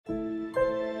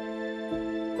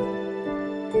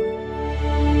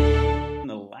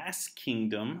last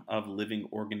kingdom of living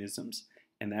organisms,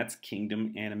 and that's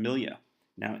kingdom Animalia.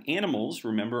 Now, animals,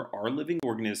 remember, are living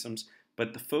organisms,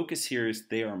 but the focus here is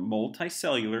they are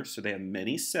multicellular, so they have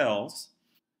many cells.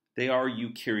 They are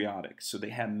eukaryotic, so they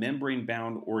have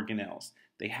membrane-bound organelles.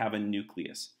 They have a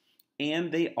nucleus.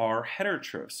 And they are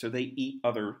heterotrophs, so they eat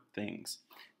other things.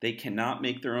 They cannot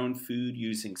make their own food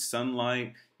using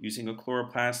sunlight, using a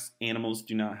chloroplast. Animals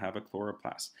do not have a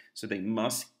chloroplast, so they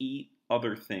must eat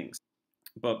other things.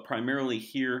 But primarily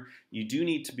here, you do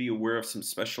need to be aware of some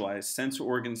specialized sense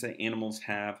organs that animals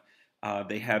have.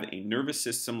 They have a nervous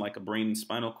system like a brain and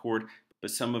spinal cord, but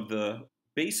some of the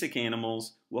basic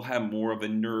animals will have more of a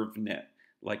nerve net,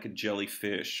 like a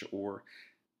jellyfish. Or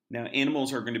now,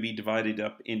 animals are going to be divided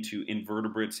up into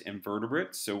invertebrates and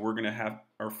vertebrates. So we're going to have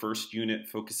our first unit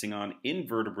focusing on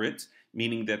invertebrates,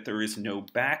 meaning that there is no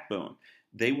backbone.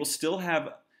 They will still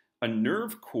have a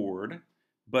nerve cord,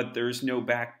 but there's no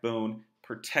backbone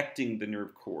protecting the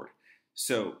nerve cord.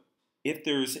 So if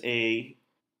there's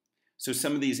so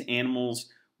some of these animals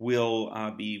will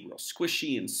be real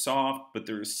squishy and soft, but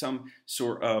there is some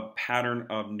sort of pattern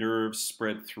of nerves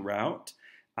spread throughout,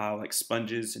 like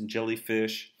sponges and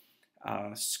jellyfish,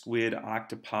 squid,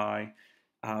 octopi.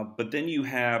 But then you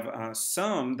have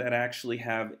some that actually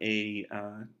have a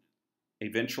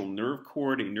ventral nerve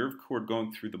cord, a nerve cord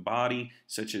going through the body,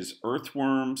 such as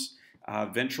earthworms,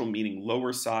 ventral meaning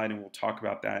lower side, and we'll talk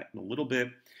about that in a little bit.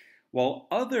 While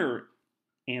other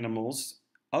animals,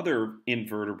 other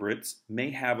invertebrates,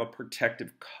 may have a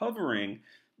protective covering,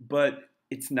 but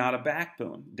it's not a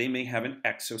backbone. They may have an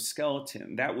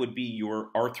exoskeleton. That would be your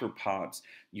arthropods,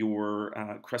 your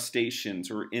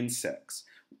crustaceans or insects.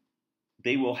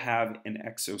 They will have an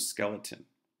exoskeleton.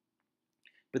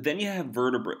 But then you have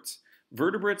vertebrates.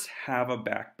 Vertebrates have a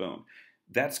backbone.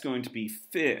 That's going to be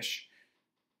fish,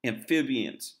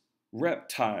 amphibians,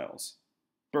 reptiles,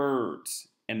 birds,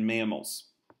 and mammals.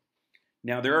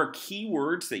 Now, there are key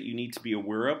words that you need to be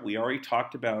aware of. We already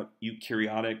talked about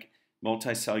eukaryotic,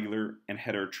 multicellular, and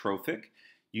heterotrophic.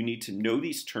 You need to know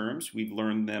these terms. We've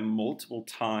learned them multiple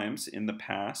times in the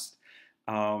past.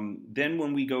 Then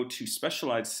when we go to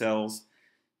specialized cells,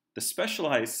 the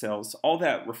specialized cells, all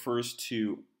that refers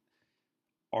to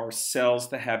are cells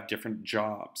that have different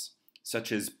jobs,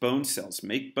 such as bone cells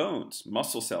make bones,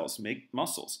 muscle cells make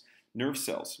muscles, nerve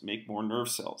cells make more nerve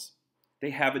cells. They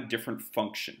have a different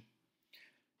function.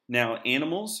 Now,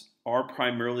 animals are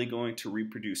primarily going to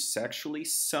reproduce sexually.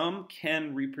 Some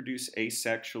can reproduce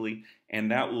asexually, and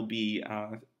that will be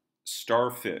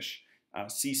starfish,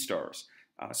 sea stars,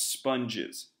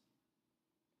 sponges,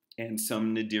 and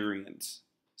some cnidarians,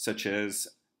 such as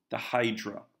the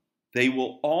hydra. They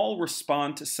will all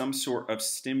respond to some sort of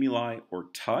stimuli or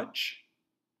touch,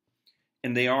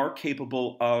 and they are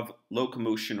capable of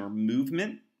locomotion or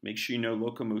movement. Make sure you know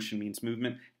locomotion means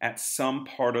movement at some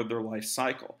part of their life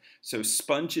cycle. So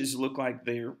sponges look like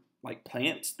they're like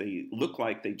plants. They look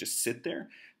like they just sit there,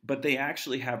 but they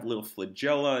actually have little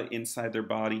flagella inside their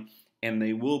body, and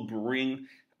they will bring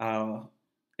a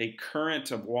current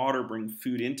of water, bring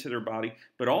food into their body.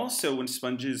 But also when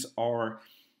sponges are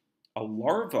a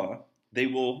larva, they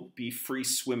will be free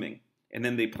swimming, and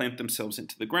then they plant themselves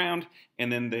into the ground,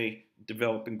 and then they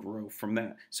develop and grow from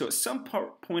that. So at some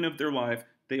point of their life,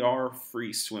 they are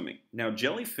free swimming. Now,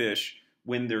 jellyfish,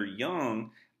 when they're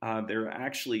young, they're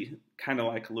actually kind of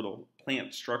like a little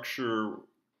plant structure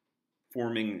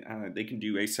forming. They can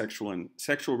do asexual and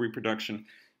sexual reproduction,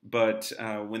 but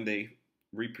when they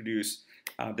reproduce,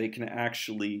 they can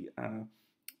actually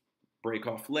break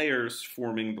off layers,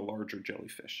 forming the larger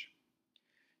jellyfish.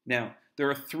 Now, there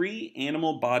are three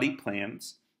animal body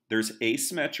plans. There's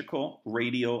asymmetrical,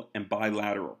 radial, and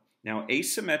bilateral. Now,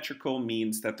 asymmetrical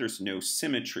means that there's no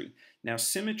symmetry. Now,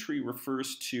 symmetry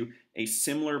refers to a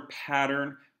similar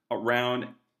pattern around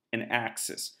an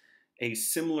axis, a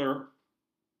similar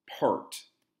part.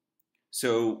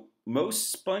 So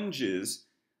most sponges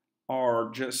are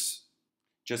just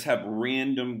have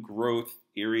random growth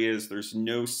areas. There's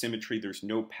no symmetry, there's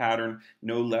no pattern,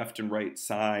 no left and right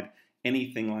side,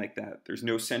 anything like that. There's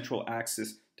no central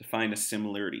axis to find a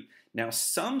similarity. Now,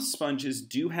 some sponges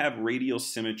do have radial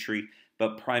symmetry,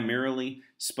 but primarily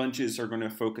sponges are going to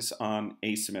focus on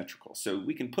asymmetrical. So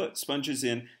we can put sponges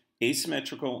in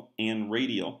asymmetrical and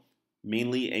radial,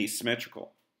 mainly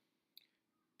asymmetrical.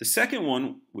 The second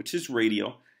one, which is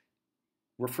radial,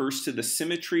 refers to the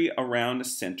symmetry around a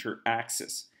center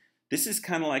axis. This is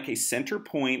kind of like a center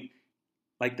point,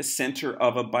 like the center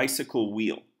of a bicycle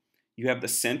wheel. You have the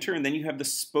center, and then you have the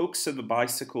spokes of the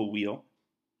bicycle wheel.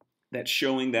 That's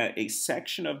showing that a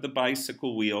section of the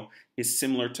bicycle wheel is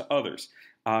similar to others.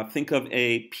 Think of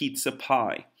a pizza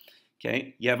pie.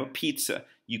 Okay, you have a pizza.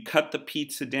 You cut the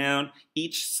pizza down.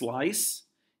 Each slice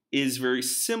is very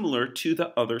similar to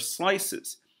the other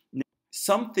slices. Now,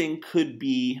 something could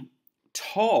be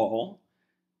tall,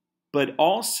 but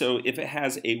also if it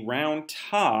has a round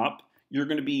top, you're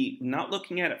going to be not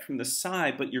looking at it from the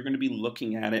side, but you're going to be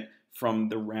looking at it from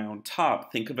the round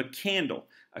top. Think of a candle.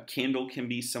 A candle can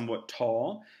be somewhat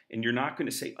tall, and you're not going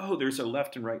to say, oh, there's a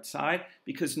left and right side,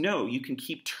 because no, you can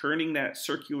keep turning that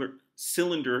circular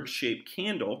cylinder-shaped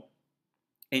candle,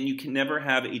 and you can never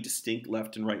have a distinct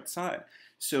left and right side.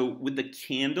 So with the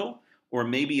candle, or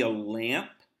maybe a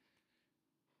lamp,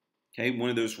 okay, one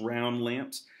of those round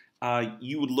lamps,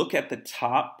 you would look at the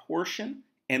top portion,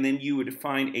 and then you would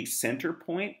find a center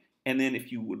point, and then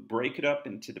if you would break it up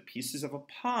into the pieces of a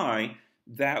pie,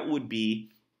 that would be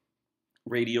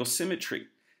radial symmetry.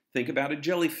 Think about a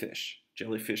jellyfish.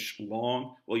 Jellyfish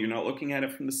long, well, you're not looking at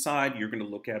it from the side, you're going to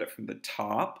look at it from the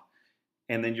top,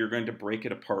 and then you're going to break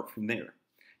it apart from there.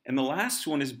 And the last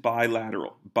one is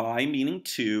bilateral. Bi meaning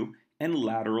two, and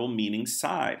lateral meaning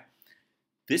side.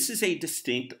 This is a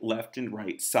distinct left and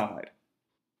right side.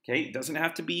 Okay, it doesn't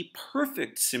have to be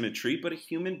perfect symmetry, but a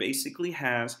human basically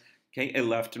has, okay, a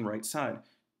left and right side.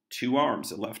 Two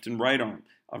arms, a left and right arm,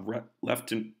 a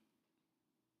left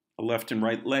and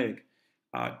right leg,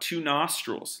 two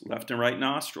nostrils, left and right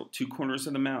nostril, two corners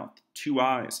of the mouth, two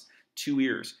eyes, two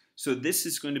ears. So this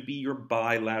is going to be your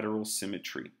bilateral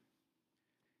symmetry.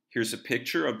 Here's a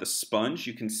picture of the sponge.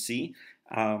 You can see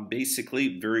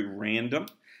basically very random,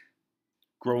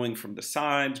 growing from the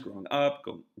sides, growing up,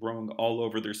 growing all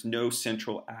over. There's no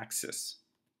central axis.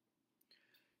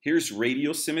 Here's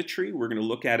radial symmetry. We're going to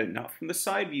look at it not from the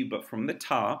side view, but from the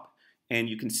top. And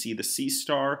you can see the sea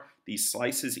star. These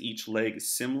slices, each leg is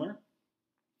similar.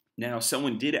 Now,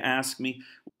 someone did ask me,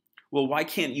 well, why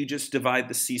can't you just divide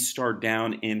the sea star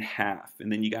down in half, and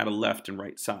then you got a left and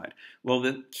right side? Well,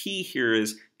 the key here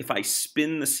is if I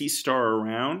spin the sea star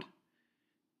around,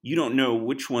 you don't know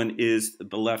which one is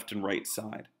the left and right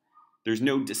side. There's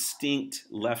no distinct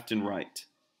left and right.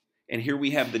 And here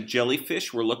we have the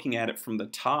jellyfish. We're looking at it from the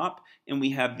top, and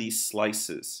we have these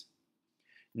slices.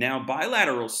 Now,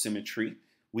 bilateral symmetry,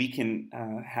 we can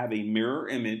have a mirror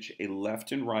image, a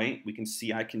left and right. We can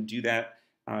see I can do that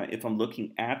if I'm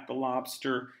looking at the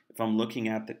lobster. If I'm looking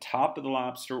at the top of the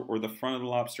lobster or the front of the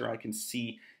lobster, I can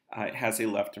see it has a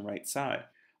left and right side.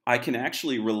 I can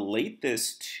actually relate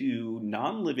this to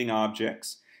non-living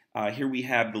objects. Here we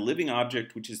have the living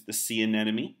object, which is the sea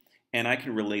anemone, and I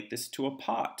can relate this to a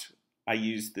pot. I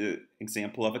use the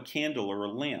example of a candle or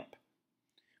a lamp,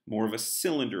 more of a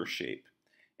cylinder shape.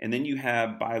 And then you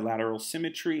have bilateral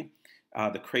symmetry.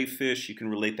 The crayfish, you can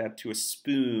relate that to a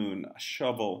spoon, a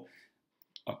shovel,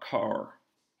 a car.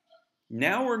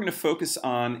 Now we're going to focus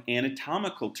on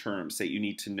anatomical terms that you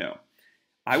need to know.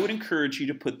 I would encourage you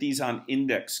to put these on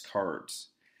index cards,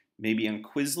 maybe on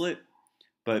Quizlet,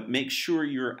 but make sure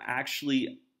you're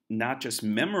actually not just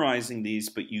memorizing these,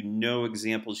 but you know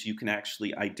examples you can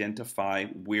actually identify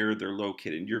where they're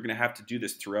located. And you're going to have to do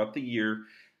this throughout the year.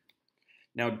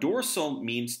 Now, dorsal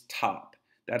means top.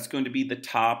 That's going to be the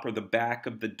top or the back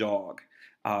of the dog.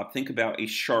 Think about a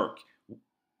shark.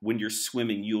 When you're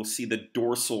swimming, you'll see the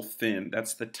dorsal fin.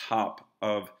 That's the top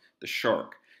of the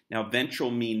shark. Now, ventral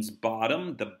means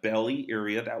bottom, the belly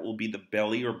area. That will be the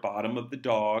belly or bottom of the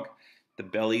dog. The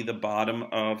belly, the bottom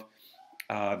of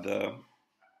the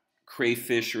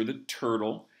crayfish or the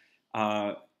turtle.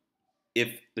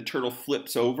 If the turtle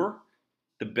flips over,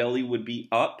 the belly would be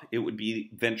up. It would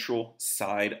be ventral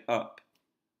side up.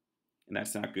 And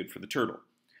that's not good for the turtle.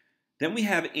 Then we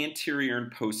have anterior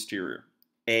and posterior.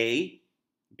 A,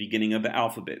 beginning of the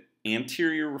alphabet.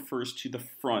 Anterior refers to the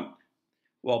front,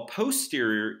 while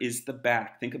posterior is the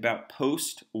back. Think about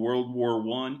post-World War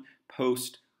I,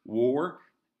 post-war.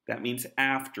 That means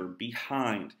after,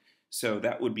 behind. So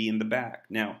that would be in the back.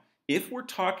 Now, if we're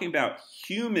talking about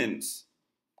humans,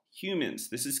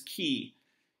 this is key.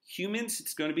 Humans,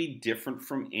 it's going to be different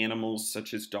from animals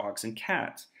such as dogs and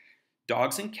cats.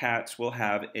 Dogs and cats will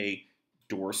have a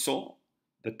dorsal,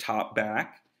 the top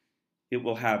back. It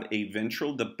will have a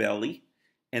ventral, the belly.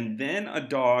 And then a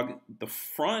dog, the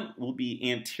front will be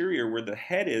anterior where the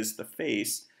head is, the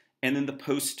face. And then the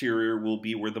posterior will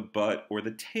be where the butt or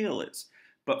the tail is.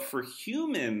 But for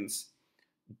humans,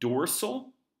 dorsal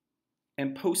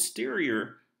and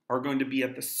posterior are going to be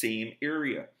at the same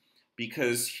area,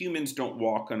 because humans don't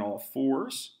walk on all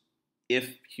fours.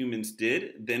 If humans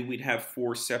did, then we'd have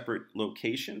 4 separate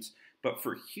locations. But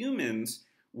for humans,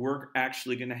 we're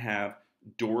actually going to have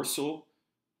dorsal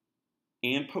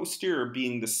and posterior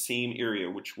being the same area,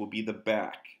 which will be the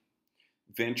back.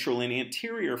 Ventral and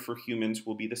anterior for humans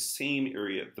will be the same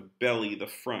area, the belly, the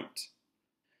front.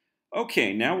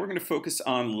 Okay, now we're going to focus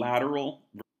on lateral,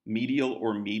 medial,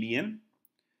 or median.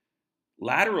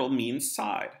 Lateral means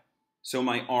side. So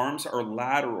my arms are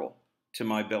lateral to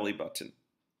my belly button.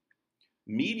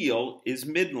 Medial is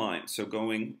midline, so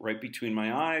going right between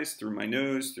my eyes, through my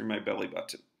nose, through my belly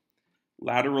button.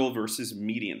 Lateral versus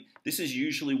median. This is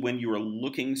usually when you are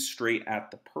looking straight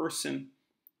at the person,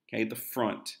 okay, the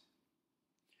front.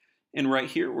 And right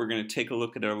here, we're going to take a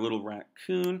look at our little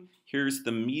raccoon. Here's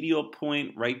the medial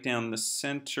point right down the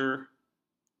center.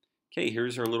 Okay,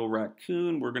 here's our little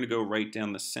raccoon. We're going to go right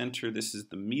down the center. This is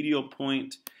the medial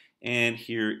point. And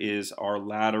here is our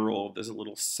lateral. There's a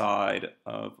little side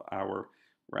of our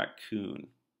raccoon.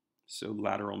 So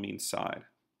lateral means side.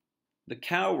 The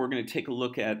cow, we're going to take a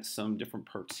look at some different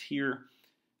parts here.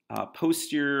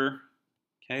 Posterior,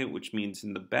 okay, which means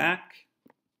in the back.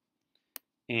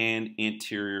 And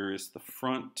anterior is the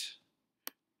front.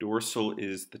 Dorsal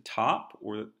is the top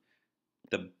or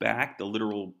the back, the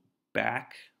literal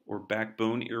back or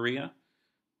backbone area.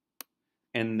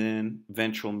 And then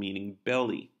ventral meaning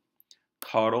belly.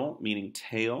 Caudal meaning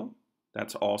tail,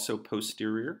 that's also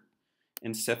posterior.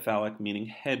 And cephalic meaning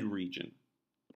head region.